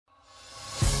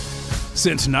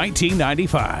Since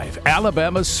 1995,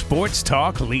 Alabama's sports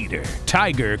talk leader,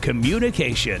 Tiger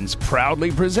Communications, proudly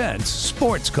presents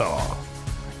Sports Call.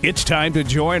 It's time to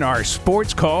join our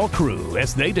Sports Call crew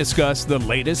as they discuss the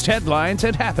latest headlines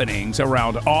and happenings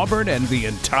around Auburn and the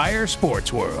entire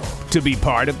sports world. To be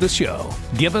part of the show,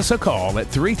 give us a call at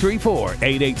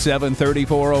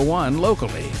 334-887-3401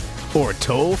 locally or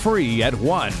toll free at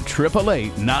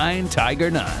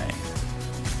 1-888-9-TIGER-9.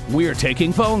 We're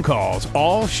taking phone calls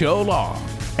all show long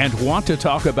and want to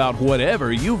talk about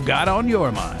whatever you've got on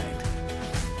your mind.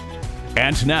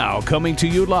 And now, coming to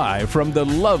you live from the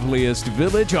loveliest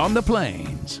village on the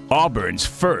plains, Auburn's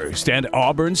first and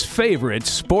Auburn's favorite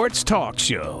sports talk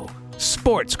show,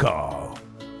 Sports Call.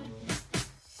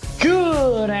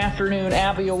 Good afternoon,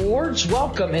 Abby Awards.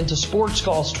 Welcome into Sports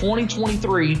Call's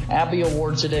 2023 Abby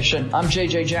Awards edition. I'm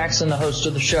JJ Jackson, the host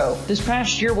of the show. This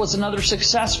past year was another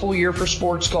successful year for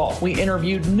Sports Call. We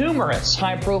interviewed numerous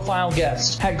high-profile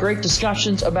guests, had great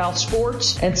discussions about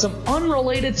sports, and some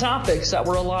unrelated topics that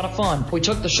were a lot of fun. We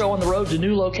took the show on the road to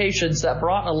new locations that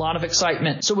brought a lot of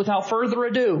excitement. So without further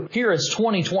ado, here is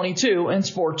 2022 in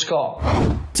Sports Call.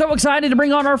 So excited to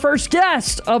bring on our first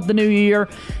guest of the new year.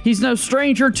 He's no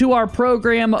stranger to our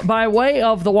program by way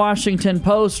of the Washington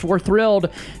Post. We're thrilled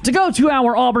to go to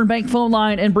our Auburn Bank phone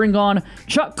line and bring on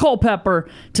Chuck Culpepper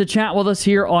to chat with us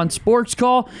here on Sports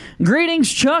Call.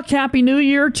 Greetings, Chuck. Happy New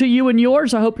Year to you and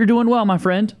yours. I hope you're doing well, my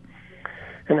friend.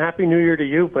 And Happy New Year to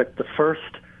you, but the first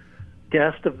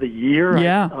guest of the year?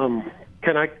 Yeah.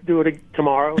 Can I do it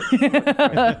tomorrow?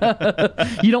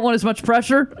 You don't want as much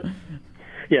pressure?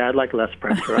 Yeah, I'd like less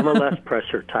pressure. I'm a less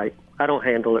pressure type. I don't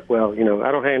handle it well.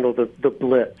 I don't handle the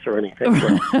blitz or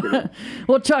anything.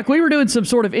 Well, Chuck, we were doing some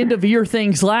sort of end-of-year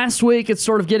things last week. It's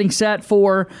sort of getting set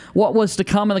for what was to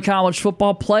come in the college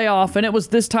football playoff, and it was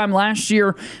this time last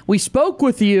year we spoke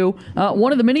with you,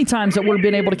 one of the many times that we've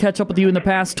been able to catch up with you in the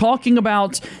past, talking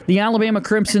about the Alabama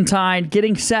Crimson Tide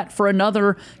getting set for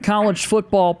another college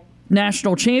football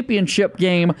national championship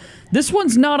game. This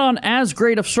one's not on as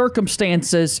great of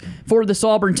circumstances for this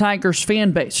Auburn Tigers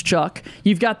fan base, Chuck.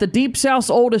 You've got the Deep South's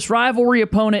oldest rivalry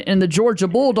opponent in the Georgia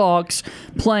Bulldogs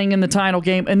playing in the title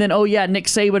game, and then, Nick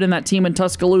Saban and that team in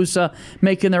Tuscaloosa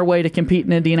making their way to compete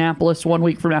in Indianapolis 1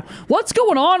 week from now. What's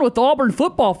going on with Auburn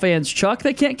football fans, Chuck?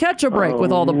 They can't catch a break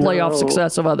with all the playoff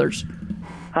success of others.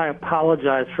 I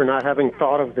apologize for not having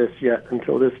thought of this yet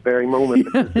until this very moment.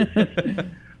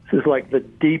 This is like the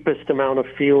deepest amount of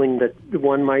feeling that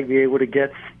one might be able to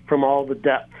get from all the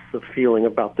depths of feeling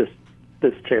about this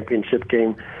championship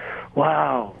game.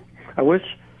 Wow. I wish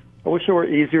it were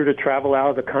easier to travel out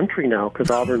of the country now, because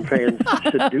Auburn fans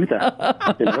should do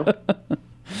that,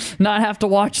 Not have to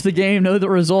watch the game, know the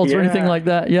results, or anything like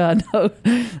that. Yeah, no,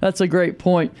 that's a great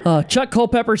point. Chuck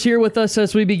Culpepper's here with us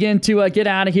as we begin to get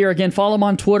out of here. Again, follow him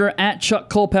on Twitter at Chuck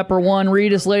Culpepper1.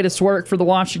 Read his latest work for the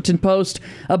Washington Post.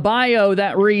 A bio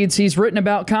that reads, he's written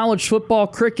about college football,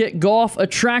 cricket, golf, a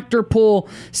tractor pull,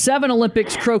 7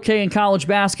 Olympics, croquet, and college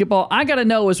basketball. I got to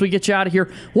know as we get you out of here,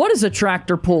 what is a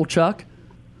tractor pull, Chuck?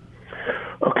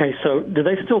 Okay, so do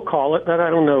they still call it that?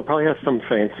 I don't know. It probably has some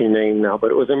fancy name now,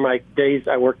 but it was in my days.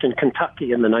 I worked in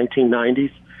Kentucky in the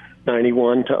 1990s,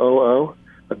 91 to 00,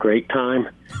 a great time.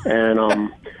 And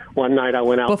one night I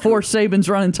went out. Before Saban's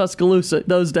running Tuscaloosa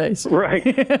those days. Right.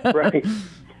 I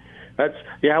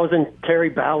was in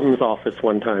Terry Bowden's office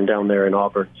one time down there in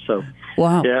Auburn. So,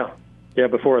 wow. Yeah,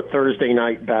 before a Thursday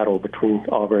night battle between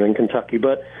Auburn and Kentucky.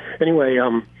 But anyway,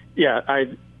 I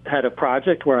had a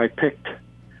project where I picked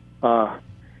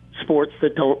sports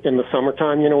that don't, in the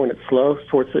summertime, when it's slow,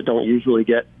 sports that don't usually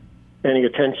get any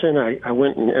attention. I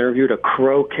went and interviewed a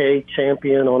croquet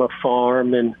champion on a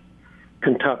farm in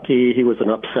Kentucky. He was an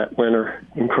upset winner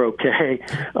in croquet.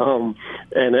 And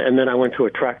then I went to a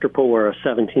tractor pull where a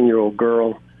 17-year-old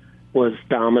girl was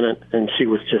dominant, and she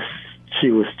was just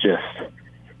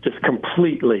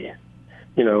completely,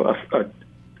 a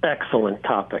excellent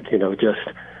topic, just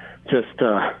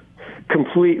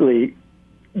completely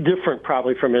different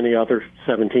probably from any other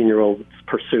 17-year-old's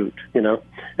pursuit,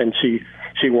 and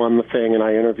she won the thing, and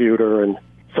I interviewed her, and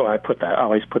so I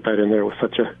always put that in there with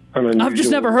such an unusual. I've just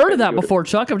never heard of that before,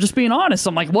 Chuck. I'm just being honest.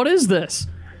 I'm like, what is this?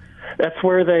 That's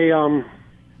where they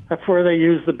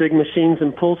use the big machines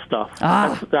and pull stuff.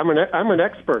 I'm an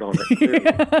expert on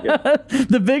it.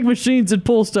 The big machines and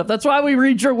pull stuff. That's why we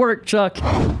read your work, Chuck.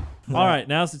 All right,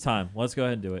 now's the time. Let's go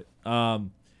ahead and do it.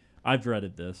 I've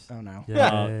dreaded this. Oh, no.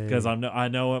 Because I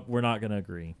know we're not going to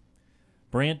agree.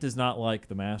 Brant does not like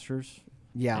the Masters.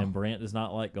 Yeah. And Brant does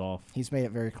not like golf. He's made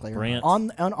it very clear. Brant,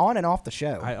 on and off the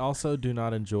show. I also do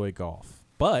not enjoy golf.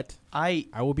 but I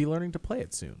will be learning to play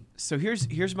it soon. So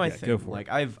here's my thing. go for like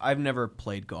I've never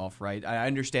played golf, right? I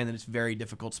understand that it's a very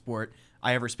difficult sport.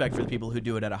 I have respect for the people who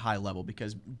do it at a high level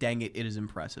because dang it is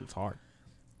impressive. It's hard.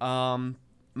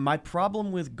 My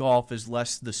problem with golf is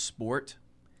less the sport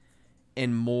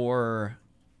and more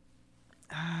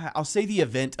I'll say the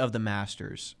event of the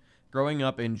Masters. Growing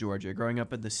up in Georgia, growing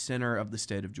up in the center of the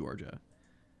state of Georgia,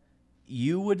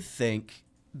 you would think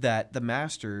that the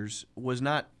Masters was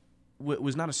not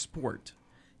a sport.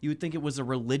 You would think it was a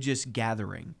religious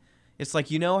gathering. It's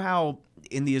like, you know how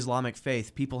in the Islamic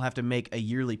faith people have to make a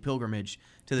yearly pilgrimage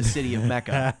to the city of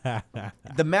Mecca.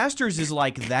 The Masters is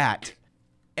like that.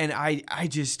 And I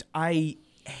hate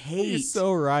You're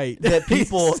so right. that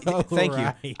people So thank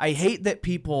right. you. I hate that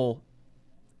people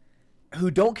who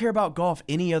don't care about golf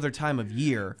any other time of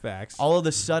year Facts. all of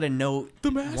a sudden know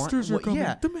The Masters are coming.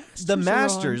 Yeah, The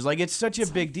Masters are on. Like, it's such a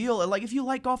big deal. Like, if you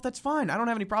like golf, that's fine. I don't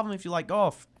have any problem if you like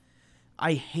golf.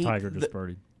 I hate Tiger just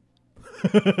birdied.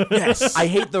 Yes, I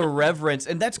hate the reverence,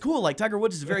 and that's cool. Like, Tiger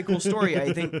Woods is a very cool story.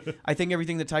 I think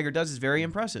everything that Tiger does is very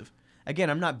impressive. Again,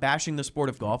 I'm not bashing the sport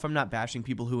of golf. I'm not bashing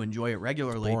people who enjoy it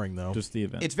regularly. Boring though. Just the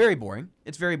event. It's very boring.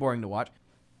 It's very boring to watch.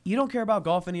 You don't care about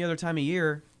golf any other time of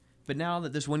year, but now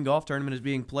that this one golf tournament is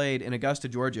being played in Augusta,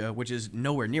 Georgia, which is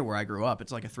nowhere near where I grew up,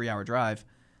 it's like a 3-hour drive,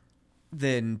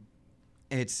 then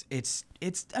it's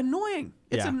annoying.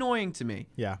 It's Yeah. annoying to me.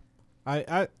 Yeah.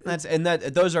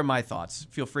 Those are my thoughts.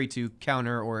 Feel free to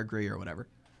counter or agree or whatever.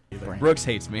 Brooks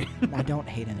hates me. I don't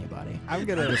hate anybody. I'm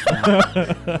gonna.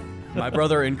 My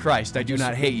brother in Christ, I do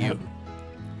not hate you.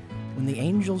 When the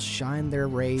angels shine their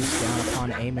rays down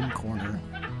upon Amen Corner,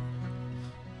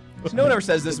 No one ever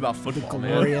says this about football,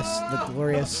 man. the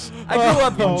glorious. I grew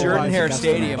up in Oh, Jordan-Hare my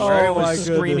Stadium, goodness. where Oh, everyone my was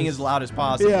screaming goodness. as loud as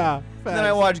possible. Yeah. And then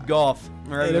I watch golf,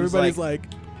 where And everybody's like,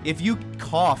 if you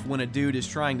cough when a dude is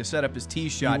trying to set up his tee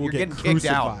shot, will you're get getting kicked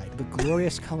out. crucified. The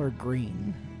glorious color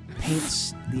green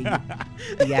paints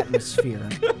the atmosphere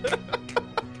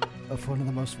of one of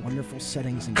the most wonderful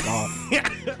settings in golf. Have you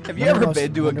One of the ever most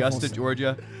been to wonderful Augusta,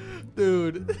 Georgia?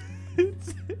 Dude.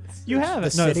 You have The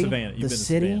it. No, city, Savannah. You've the been to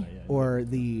city, Savannah, yeah. or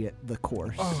the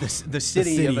course. The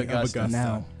city of Augusta.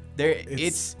 No, There,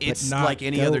 It's it's not like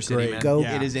any go other city, great. man. Go-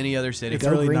 It is any other city. It's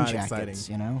go really green not jackets.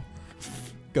 exciting. You know,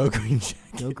 Go Green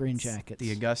Jackets. go green jackets.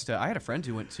 The Augusta. I had a friend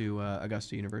who went to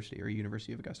Augusta University or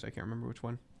University of Augusta. I can't remember which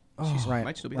one. Oh, Ryan,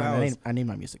 might still be Ryan, that was- I need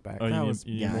my music back. Oh, That you was-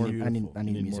 need, you yeah, need more? I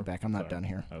need You the music more? back. I'm not Sorry. done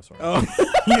here. Oh, sorry. Oh,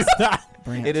 he's not.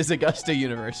 Brant, It is Augusta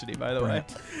University, by the way.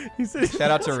 He said,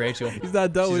 Shout out to Rachel. he's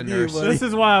not done She's with a you, nurse. buddy. This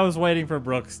is why I was waiting for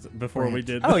Brooks before we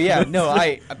did. Oh yeah, no,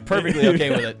 I'm perfectly okay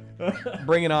with it.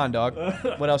 Bring it on, dog.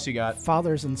 What else you got?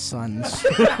 fathers and sons,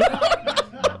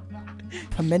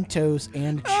 pimentos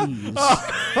and cheese.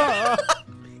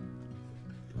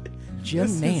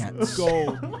 Jim Nance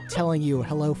Gold. telling you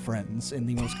hello, friends, in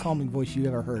the most calming voice you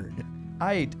ever heard.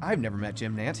 I've never met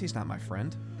Jim Nance. He's not my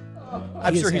friend.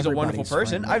 I'm He sure is he's a wonderful everybody's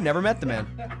person. friend. I've never met the man.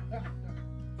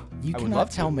 You I would cannot love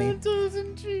to. tell me.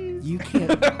 You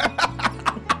can't.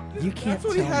 You can't That's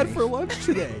what he tell had me. for lunch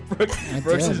today. Brooks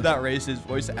did. has not raised his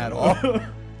voice at all. That's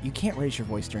You can't raise your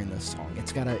voice during this song.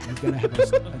 It's gotta. You gotta have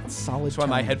a solid. why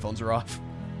my tone. headphones are off.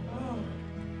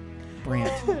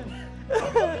 Brant.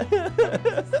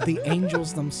 The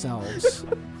angels themselves.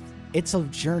 It's a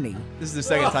journey. This is the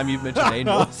second time you've mentioned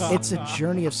angels. It's a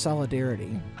journey of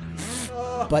solidarity.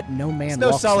 But no man There's no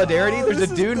walks solidarity. Oh, There's this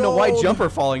a is dude in a white gold. jumper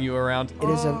following you around.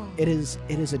 It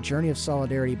is a journey of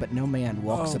solidarity, but no man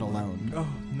walks it alone. Oh,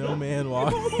 no man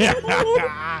walk.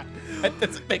 That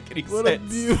doesn't make any What a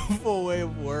sense. beautiful way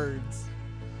of words.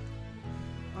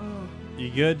 You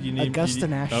good? You need Augusta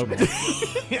National, Okay.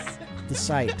 the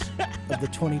site of the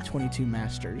 2022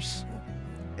 Masters.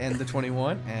 And the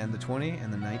 21, and the 20,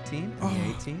 and the 19, and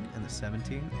the 18, and the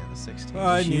 17, and the 16.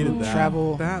 I You needed that.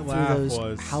 travel That through laugh those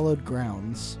was hallowed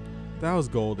grounds. that was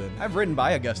golden. I've ridden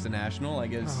by Augusta National.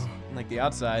 Like it's like the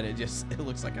outside, it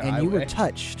looks like a And highway. you were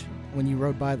touched when you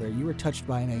rode by there. You were touched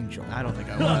by an angel. I don't think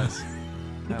I was.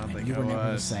 I don't think You I were never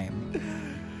the was.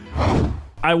 same.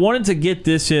 I wanted to get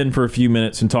this in for a few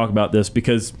minutes and talk about this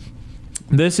because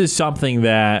this is something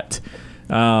that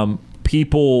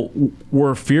people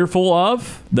were fearful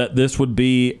of, that this would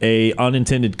be a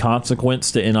unintended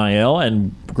consequence to NIL.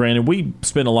 And granted, we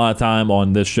spend a lot of time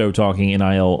on this show talking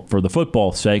NIL for the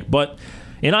football sake, but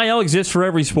NIL exists for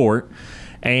every sport,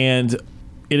 and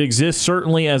it exists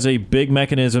certainly as a big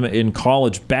mechanism in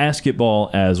college basketball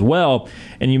as well.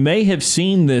 And you may have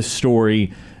seen this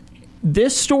story.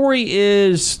 This story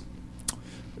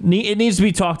it needs to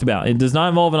be talked about. It does not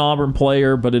involve an Auburn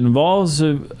player, but it involves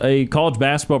a college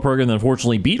basketball program that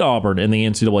unfortunately beat Auburn in the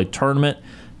NCAA tournament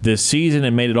this season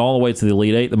and made it all the way to the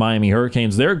Elite Eight, the Miami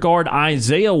Hurricanes. Their guard,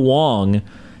 Isaiah Wong,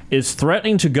 is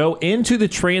threatening to go into the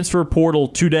transfer portal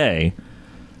today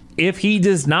if he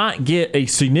does not get a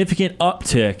significant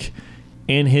uptick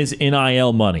in his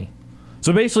NIL money.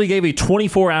 So basically, he gave a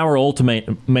 24-hour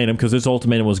ultimatum, because this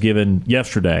ultimatum was given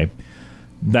yesterday,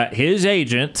 that his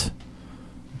agent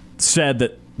said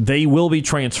that they will be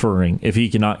transferring if he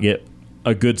cannot get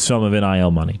a good sum of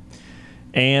NIL money.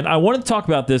 And I wanted to talk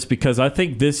about this because I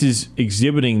think this is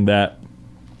exhibiting that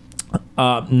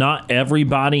not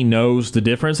everybody knows the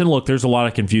difference. And look, there's a lot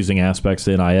of confusing aspects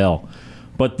to NIL.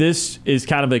 But this is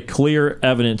kind of a clear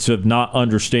evidence of not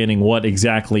understanding what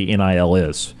exactly NIL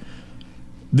is.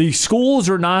 The schools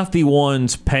are not the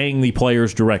ones paying the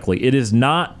players directly. It is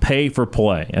not pay for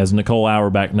play, as Nicole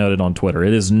Auerbach noted on Twitter.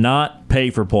 It is not pay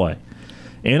for play.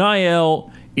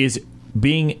 NIL is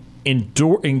getting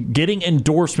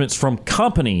endorsements from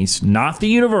companies, not the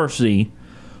university,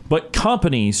 but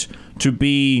companies to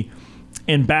be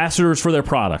ambassadors for their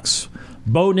products.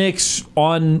 Bo Nix,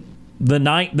 on the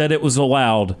night that it was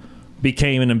allowed,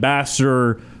 became an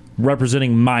ambassador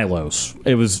representing Milo's.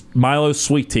 It was Milo's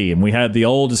Sweet Tea, and we had the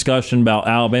old discussion about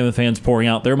Alabama fans pouring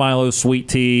out their Milo's Sweet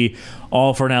Tea,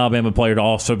 all for an Alabama player to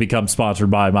also become sponsored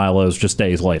by Milo's just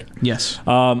days later. Yes.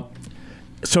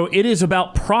 So it is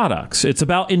about products. It's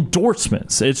about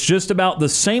endorsements. It's just about the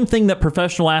same thing that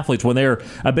professional athletes, when they're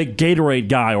a big Gatorade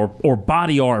guy or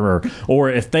Body Armor, or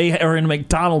if they are in a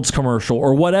McDonald's commercial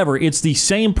or whatever, it's the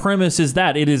same premise as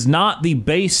that. It is not the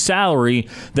base salary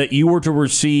that you were to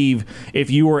receive if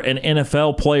you were an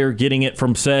NFL player getting it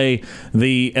from, say,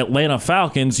 the Atlanta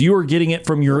Falcons. You are getting it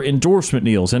from your endorsement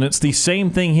deals. And it's the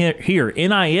same thing here.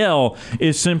 NIL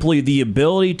is simply the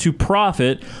ability to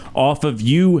profit off of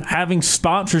you having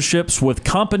sponsorships with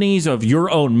companies of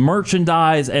your own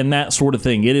merchandise and that sort of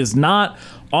thing. It is not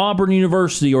Auburn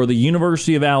University or the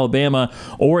University of Alabama,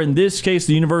 or in this case,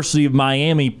 the University of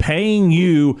Miami, paying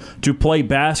you to play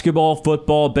basketball,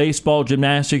 football, baseball,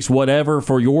 gymnastics, whatever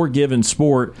for your given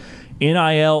sport.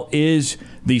 NIL is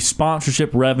the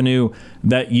sponsorship revenue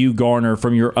that you garner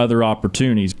from your other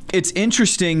opportunities. It's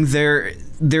interesting.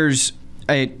 There's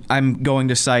I'm going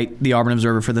to cite the Auburn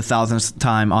Observer for the 1,000th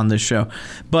time on this show,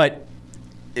 but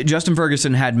Justin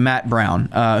Ferguson had Matt Brown,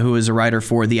 who is a writer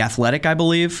for The Athletic, I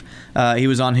believe. He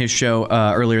was on his show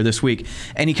earlier this week,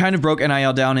 and he kind of broke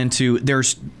NIL down into,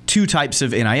 there's two types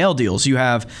of NIL deals. You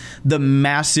have the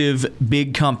massive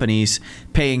big companies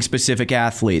paying specific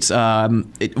athletes.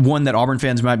 One that Auburn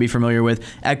fans might be familiar with,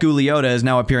 Eku Leota, is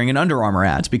now appearing in Under Armour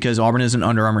ads because Auburn is an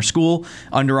Under Armour school.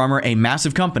 Under Armour, a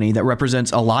massive company that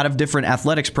represents a lot of different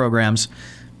athletics programs,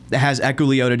 that has Eku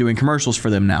Leota doing commercials for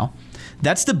them now.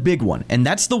 That's the big one, and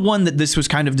that's the one that this was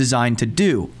kind of designed to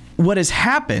do. What has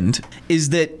happened is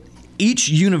that each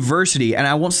university, and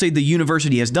I won't say the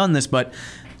university has done this, but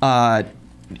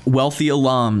wealthy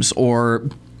alums or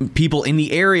people in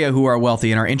the area who are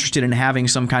wealthy and are interested in having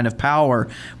some kind of power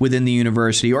within the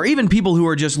university, or even people who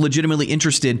are just legitimately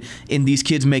interested in these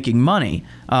kids making money.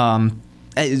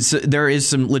 There is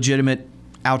some legitimate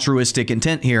altruistic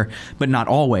intent here, but not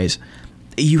always.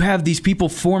 You have these people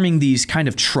forming these kind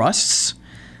of trusts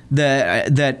that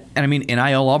and I mean,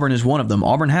 NIL Auburn is one of them.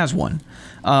 Auburn has one.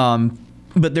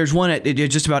 But there's one at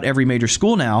just about every major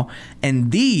school now,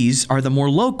 and these are the more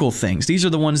local things. These are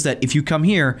the ones that if you come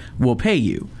here, we'll pay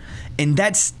you. And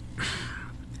this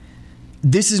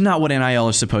is not what NIL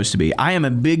is supposed to be. I am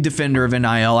a big defender of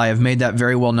NIL. I have made that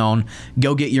very well known.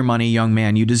 Go get your money, young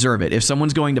man. You deserve it. If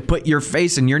someone's going to put your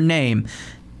face and your name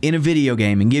in a video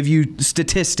game and give you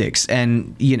statistics,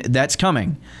 and that's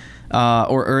coming.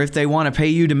 Or if they want to pay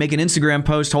you to make an Instagram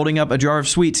post holding up a jar of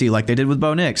Sweet Tea like they did with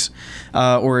Bo Nix,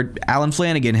 or Alan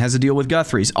Flanagan has a deal with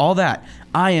Guthrie's, all that.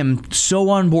 I am so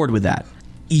on board with that.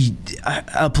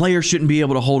 A player shouldn't be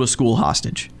able to hold a school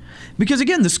hostage. Because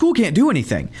again, the school can't do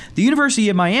anything. The University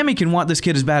of Miami can want this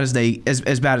kid as bad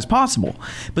as possible.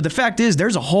 But the fact is,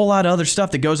 there's a whole lot of other stuff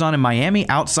that goes on in Miami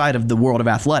outside of the world of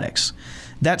athletics.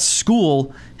 That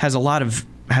school has a lot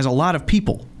of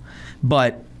people,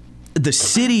 but the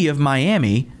city of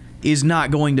Miami is not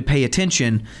going to pay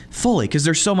attention fully because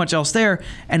there's so much else there,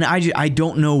 and I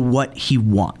don't know what he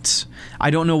wants. I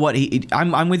don't know what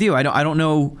I'm with you. I don't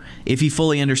know if he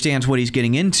fully understands what he's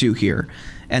getting into here,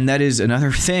 and that is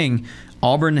another thing.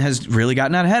 Auburn has really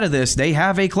gotten out ahead of this. They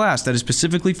have a class that is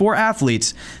specifically for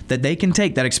athletes that they can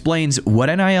take that explains what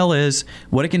NIL is,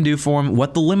 what it can do for them,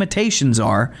 what the limitations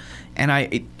are, and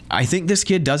I think this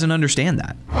kid doesn't understand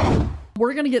that.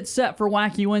 We're going to get set for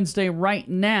Wacky Wednesday right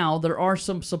now. There are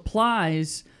some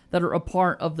supplies that are a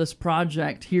part of this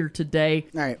project here today.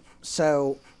 All right,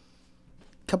 so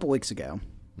a couple weeks ago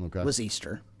was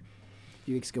Easter.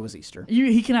 few weeks ago was Easter.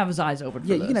 He can have his eyes open for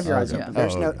Yeah, this. you can have your eyes Yeah. open.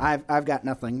 There's okay. I've got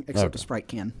nothing except a Sprite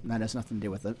can. That has nothing to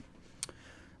do with it.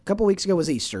 A couple weeks ago was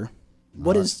Easter.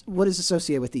 What is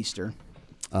associated with Easter?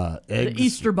 The Eggs,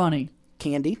 Easter Bunny.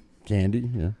 Candy. candy,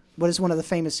 yeah. What is one of the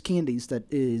famous candies that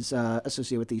is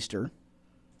associated with Easter?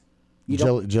 You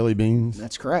don't. Jelly beans.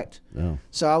 That's correct. Yeah.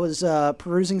 So I was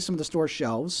perusing some of the store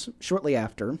shelves shortly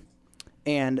after,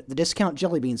 and the discount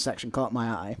jelly bean section caught my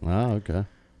eye. Ah, okay.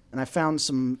 And I found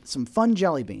some fun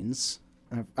jelly beans.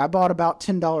 I bought about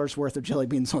 $10 worth of jelly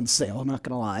beans on sale, not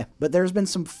going to lie. But there's been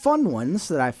some fun ones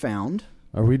that I found.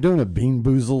 Are we doing a Bean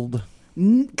Boozled?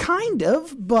 Kind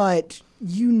of, but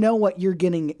you know what you're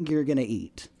gonna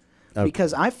eat. Okay.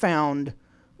 Because I found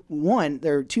one,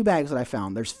 there are 2 bags that I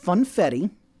found. There's Funfetti.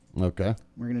 Okay.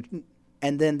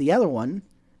 And then the other one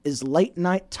is Late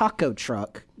Night Taco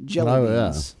Truck jelly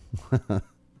beans. Yeah.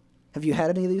 Have you had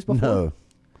any of these before? No.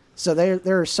 So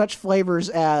there are such flavors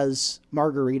as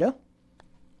margarita.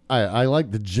 I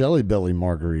like the Jelly Belly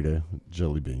margarita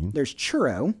jelly bean. There's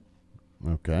churro.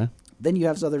 Okay. Then you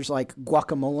have others like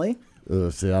guacamole,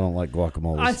 See, I don't like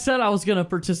guacamole. I said I was going to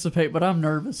participate, but I'm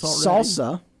nervous already.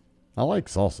 salsa, I like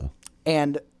salsa.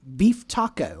 and beef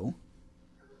taco.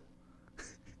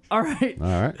 All right. All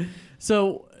right.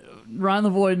 So Ryan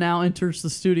Lavoie now enters the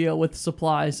studio with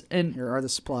supplies, and Here are the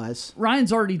supplies.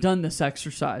 Ryan's already done this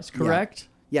exercise, correct?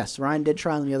 Yes, Ryan did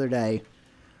try them the other day.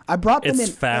 I brought them It's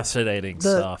in. fascinating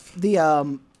the, stuff.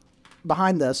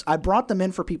 Behind this, I brought them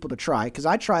in for people to try because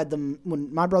I tried them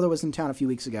when my brother was in town a few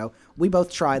weeks ago. We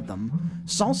both tried them.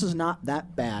 Salsa's not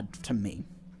that bad to me,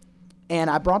 and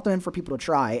I brought them in for people to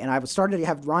try. And I started to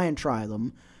have Ryan try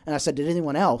them, and I said, "Did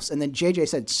anyone else?" And then JJ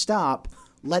said, "Stop.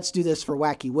 Let's do this for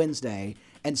Wacky Wednesday."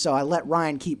 And so I let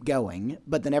Ryan keep going,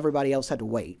 but then everybody else had to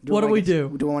wait. What do we do?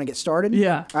 Do we want to get started?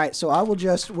 Yeah. All right. So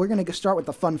we're going to start with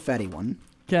the Funfetti one.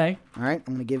 Okay. All right.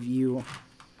 I'm going to give you.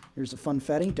 Here's a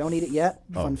Funfetti. Don't eat it yet.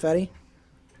 Funfetti.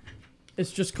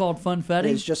 It's just called Funfetti?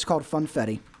 It's just called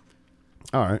Funfetti.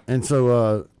 All right. And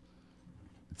so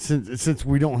since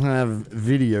we don't have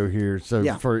video here, so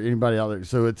Yeah. for anybody out there,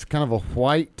 so it's kind of a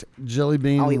white jelly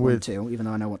bean I'll eat one with too, even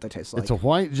though I know what they taste like. it's a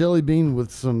white jelly bean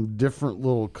with some different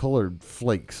little colored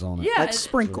flakes on it. Yeah. Like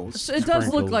sprinkles. It does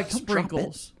look Sprinkles. like Don't drop it.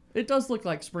 sprinkles. It does look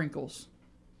like sprinkles.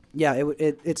 Yeah,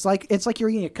 it's like you're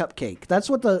eating a cupcake. That's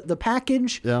what the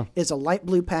package Yeah. is, a light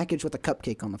blue package with a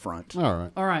cupcake on the front. All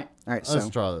right. All right. All right, Let's so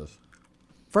try this.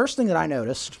 first thing that I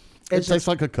noticed It is tastes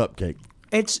like a cupcake.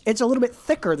 it's a little bit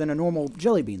thicker than a normal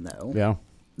jelly bean though. Yeah.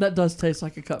 That does taste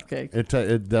like a cupcake.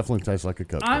 It definitely tastes like a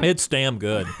cupcake. It's damn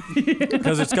good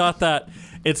because it's got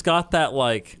that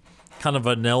like kind of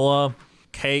vanilla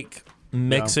cake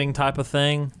mixing type of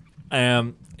thing.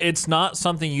 It's not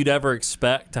something you'd ever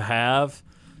expect to have.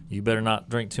 You better not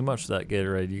drink too much of that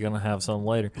Gatorade. You're gonna have some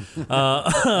later.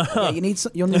 Yeah,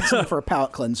 you'll need some for a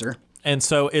palate cleanser. And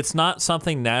so it's not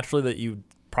something naturally that you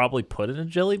probably put in a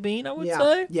jelly bean, I would Yeah,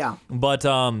 say. yeah. But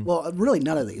Well, really,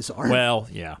 none of these are. well,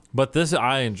 yeah. But this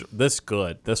I enjoy. This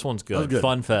good. This one's good. good.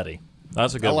 Funfetti.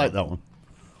 That's a good I like one. that one.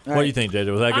 What do you think,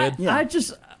 JJ? Was that good? Yeah. I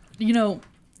just, you know,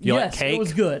 You like yes, cake? it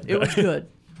was good. It was good.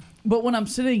 But when I'm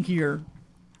sitting here,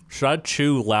 Should I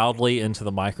chew loudly into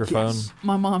the microphone? Yes.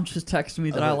 my mom just texted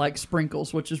me that I like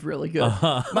sprinkles, which is really good.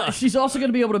 But she's also going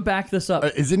to be able to back this up.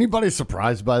 Is anybody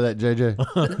surprised by that, JJ?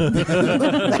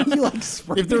 You like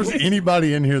sprinkles. If there's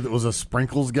anybody in here that was a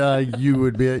sprinkles guy, you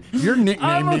would be. Your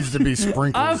nickname needs to be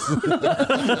Sprinkles.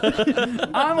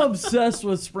 I'm obsessed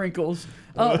with sprinkles.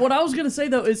 What I was going to say,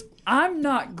 though, is I'm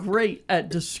not great at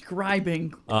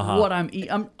describing what I'm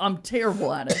eating. I'm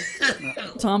terrible at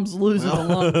it. Tom's losing a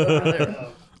lump over there.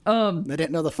 I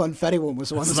didn't know the Funfetti one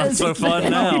was one. It's not so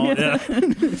fun now. Yeah.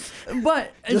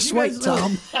 But as Just you guys wait,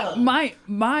 know, Tom.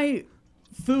 my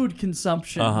food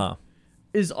consumption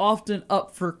is often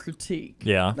up for critique,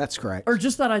 Yeah. That's correct. or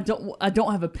just that I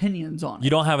don't have opinions on it. You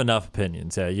don't have enough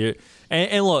opinions. Yeah.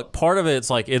 And look, part of it's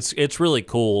like it's really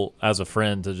cool as a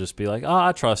friend to just be like, oh,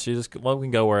 I trust you. Just we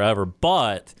can go wherever.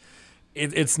 But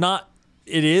it's not.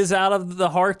 It is out of the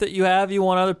heart that you have. You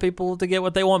want other people to get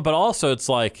what they want, but also it's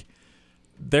like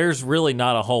there's really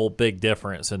not a whole big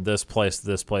difference in this place to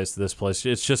this place to this place.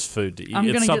 It's just food to eat. I'm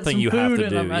it's gonna something get some you have food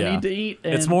to and do. I yeah. need to eat.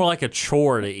 It's and- more like a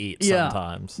chore to eat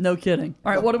sometimes. No kidding.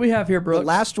 All right, what do we have here, The Brooks?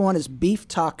 last one is beef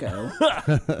taco.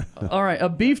 All right, a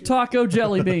beef taco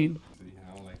jelly bean.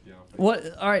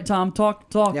 What? All right, Tom, talk.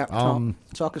 Yeah, Tom,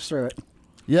 talk us through it.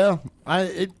 Yeah,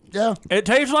 yeah, It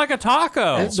tastes like a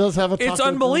taco. it does have a taco. It's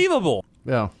unbelievable.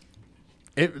 Yeah.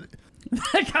 It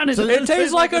That kind of. It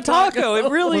tastes like a taco. It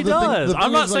really Well, does. the thing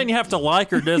I'm not is, saying like- you have to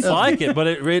like or dislike it, but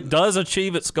it does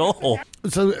achieve its goal.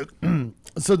 so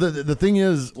the thing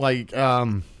is like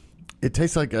it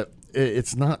tastes like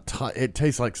it's not. It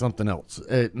tastes like something else.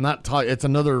 It's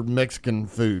another Mexican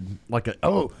food. Like a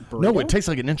no, it tastes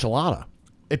like an enchilada.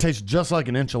 It tastes just like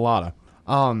an enchilada.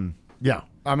 Yeah.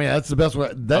 I mean, that's the best way.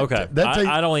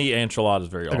 I don't eat enchiladas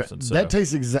very often. So. That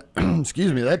tastes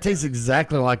excuse me. That tastes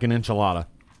exactly like an enchilada.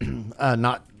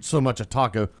 Not so much a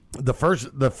taco. The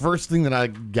first thing that I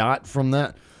got from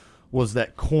that was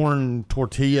that corn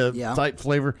tortilla type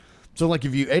flavor. So like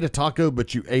if you ate a taco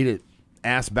but you ate it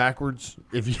ass backwards,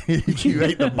 if you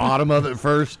ate the bottom of it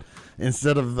first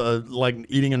instead of like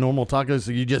eating a normal taco,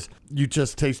 so you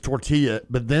just taste tortilla,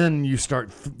 but then you start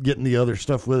getting the other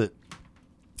stuff with it.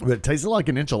 But it tasted like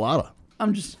an enchilada.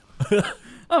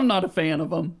 I'm not a fan of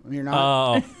them. You're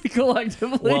not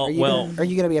collectively. Are you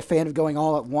going to be a fan of going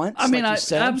all at once? I mean, like you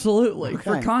said? Absolutely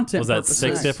for content. Was that purposes.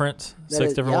 six different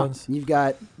ones? You've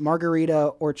got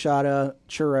margarita, horchata,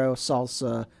 churro,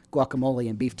 salsa, guacamole,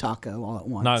 and beef taco all at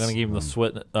once. Not going to give them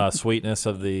the sweetness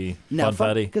of the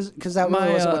funfetti? Because that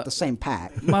one wasn't with the same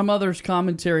pack. My mother's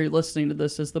commentary listening to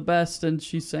this is the best, and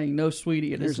she's saying, no,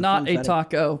 sweetie, it is not a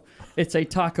taco. It's a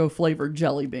taco-flavored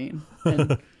jelly bean.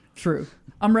 And true.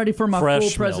 I'm ready for my full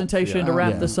presentation to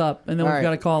wrap this up, and then we've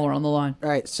got a caller on the line. All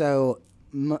right, so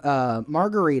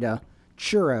margarita,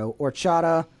 churro,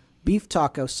 horchata, beef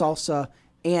taco, salsa,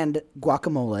 and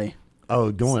guacamole. Oh,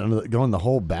 going the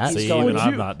whole batch? See, even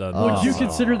I've not done that. Would you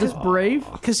consider this brave?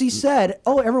 Because he said,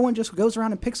 everyone just goes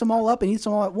around and picks them all up and eats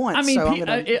them all at once. I mean,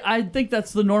 I think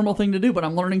that's the normal thing to do, but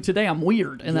I'm learning today I'm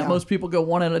weird, and that most people go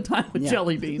one at a time with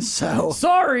jelly beans. So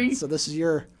sorry. So this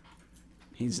is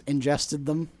he's ingested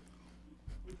them.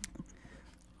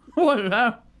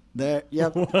 What? There,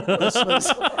 yep.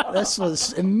 This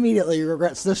was immediately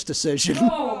regrets this decision.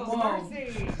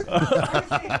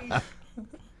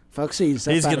 Folks, he's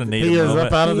going to need He a is moment.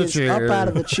 up out of the He's chair. up out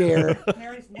of the chair.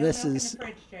 This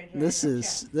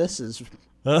is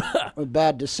a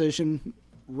bad decision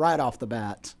right off the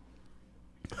bat.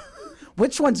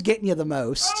 Which one's getting you the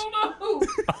most?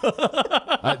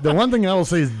 The one thing I will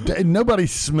say is nobody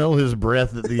smell his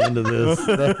breath at the end of this.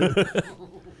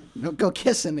 Don't go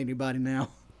kissing anybody now.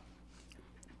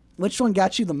 Which one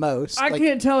got you the most? I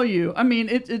can't tell you. I mean,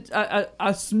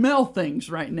 I smell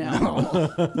things right now.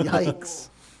 Yikes.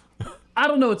 I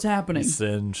don't know what's happening.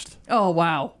 Singed. Oh,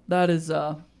 wow. That's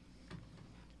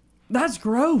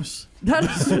gross. That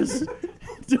is just,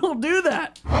 don't do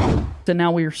that. And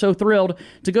now we are so thrilled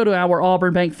to go to our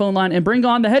Auburn Bank phone line and bring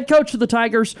on the head coach of the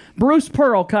Tigers, Bruce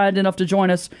Pearl, kind enough to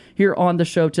join us here on the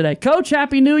show today. Coach,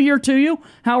 Happy New Year to you.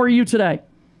 How are you today?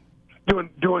 Doing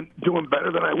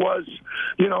better than I was,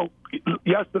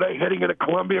 yesterday heading into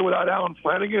Columbia without Alan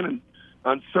Flanagan and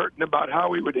uncertain about how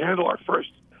we would handle our first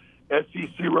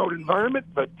SEC road environment.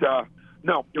 But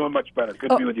no, doing much better.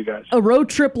 Good to be with you guys. A road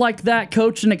trip like that,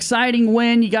 Coach, an exciting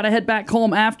win. You got to head back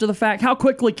home after the fact. How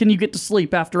quickly can you get to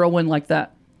sleep after a win like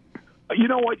that? You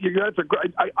know what? That's a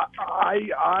great.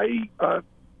 I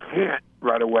can't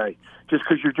right away just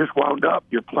because you're just wound up.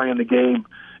 You're playing the game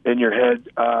in your head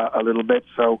a little bit.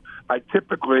 So I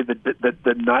typically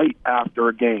the night after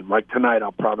a game, like tonight,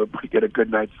 I'll probably get a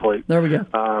good night's sleep. There we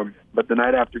go. But the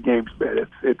night after games,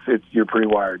 it's you're pretty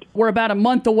wired. We're about a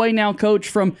month away now, Coach,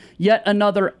 from yet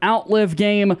another Outlive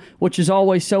game, which is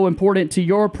always so important to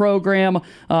your program.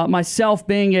 Myself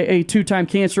being a two-time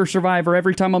cancer survivor,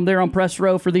 every time I'm there on press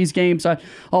row for these games, I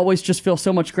always just feel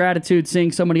so much gratitude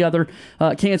seeing so many other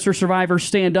cancer survivors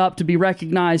stand up to be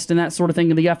recognized and that sort of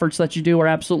thing. And the efforts that you do are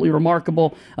absolutely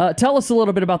remarkable. Tell us a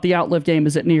little bit about the Outlive game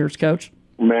as it nears, Coach.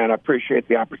 Man, I appreciate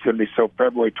the opportunity. So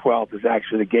February 12th is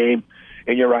actually the game.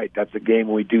 And you're right, that's a game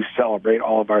where we do celebrate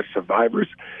all of our survivors,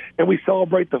 and we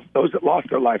celebrate those that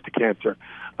lost their life to cancer.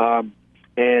 And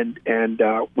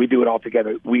we do it all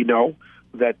together. We know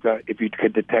that if you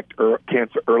could detect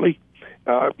cancer early,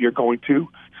 you're going to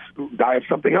die of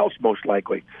something else most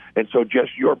likely. And so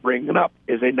just your bringing it up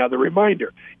is another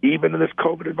reminder. Even in this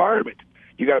COVID environment,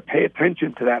 you got to pay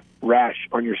attention to that rash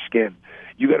on your skin.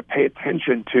 You got to pay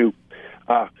attention to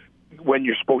when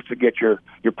you're supposed to get your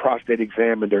prostate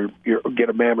examined or get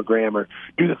a mammogram or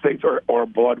do the things or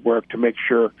blood work to make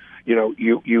sure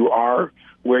you are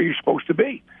where you're supposed to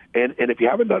be. And if you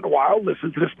haven't done it in a while,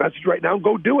 listen to this message right now and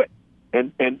go do it.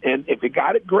 And if you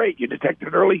got it, great. You detected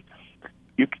it early,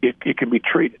 it can be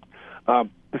treated.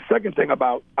 The second thing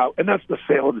about and that's the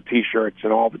sale of the T-shirts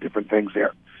and all the different things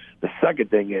there. The second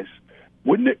thing is,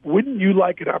 wouldn't you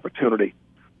like an opportunity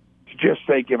to just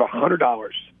say give $100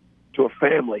 to a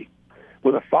family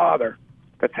with a father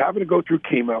that's having to go through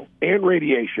chemo and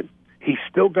radiation? He's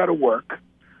still got to work.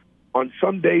 On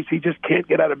some days, he just can't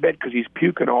get out of bed because he's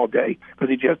puking all day because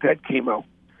he just had chemo.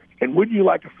 And wouldn't you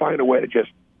like to find a way to just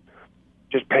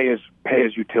pay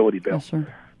his utility bill? Yes,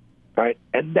 sir. right?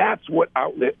 And that's what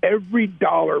outlives every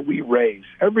dollar we raise,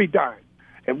 every dime.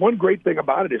 And one great thing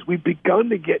about it is we've begun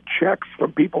to get checks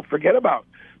from people. Forget about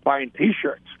buying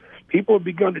T-shirts. People have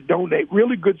begun to donate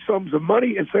really good sums of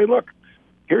money and say, look,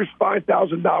 here's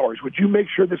 $5,000. Would you make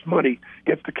sure this money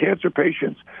gets to cancer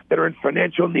patients that are in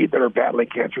financial need, that are battling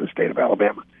cancer in the state of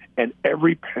Alabama? And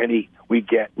every penny we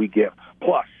get, we give.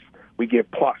 Plus, we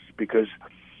give plus because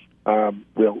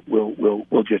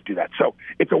we'll just do that. So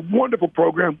it's a wonderful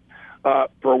program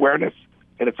for awareness,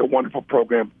 and it's a wonderful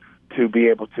program to be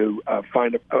able to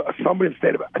find somebody in the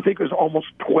state of, I think there's almost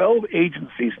 12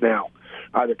 agencies now,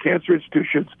 either cancer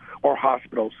institutions or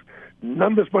hospitals.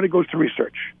 None of this money goes to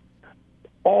research.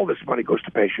 All this money goes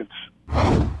to patients.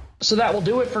 So that will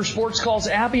do it for Sports Call's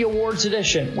Abby Awards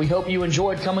edition. We hope you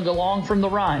enjoyed coming along from the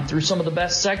Rhine through some of the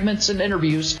best segments and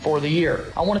interviews for the year.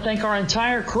 I want to thank our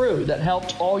entire crew that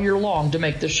helped all year long to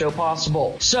make this show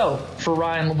possible. So, for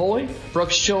Ryan Lavoie,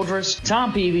 Brooks Childress,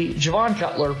 Tom Peavy, Javon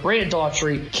Cutler, Brant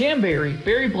Daughtry, Cam Berry,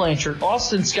 Barry Blanchard,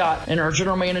 Austin Scott, and our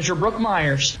general manager, Brooke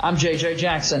Myers, I'm JJ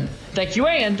Jackson. Thank you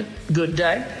and good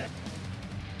day.